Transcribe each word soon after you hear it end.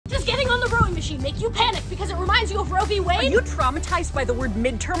machine make you panic because it reminds you of Roe v. Wade? Are you traumatized by the word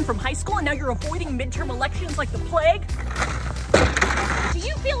midterm from high school and now you're avoiding midterm elections like the plague? Do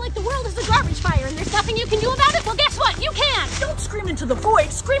you feel like the world is a garbage fire and there's nothing you can do about it? Well, guess what? You can! Don't scream into the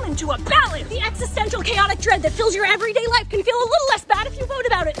void, scream into a ballot! The existential chaotic dread that fills your everyday life can feel a little less bad if you vote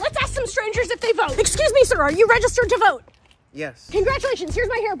about it. Let's ask some strangers if they vote. Excuse me, sir, are you registered to vote? Yes. Congratulations, here's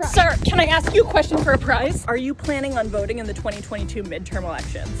my hairbrush. Sir, can I ask you a question for a prize? Are you planning on voting in the 2022 midterm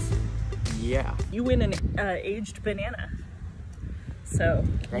elections? Yeah. You win an aged banana. So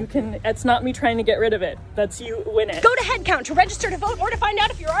you can, it's not me trying to get rid of it. That's you win it. Go to HeadCount to register to vote or to find out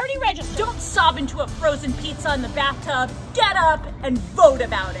if you're already registered. Don't sob into a frozen pizza in the bathtub. Get up and vote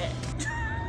about it.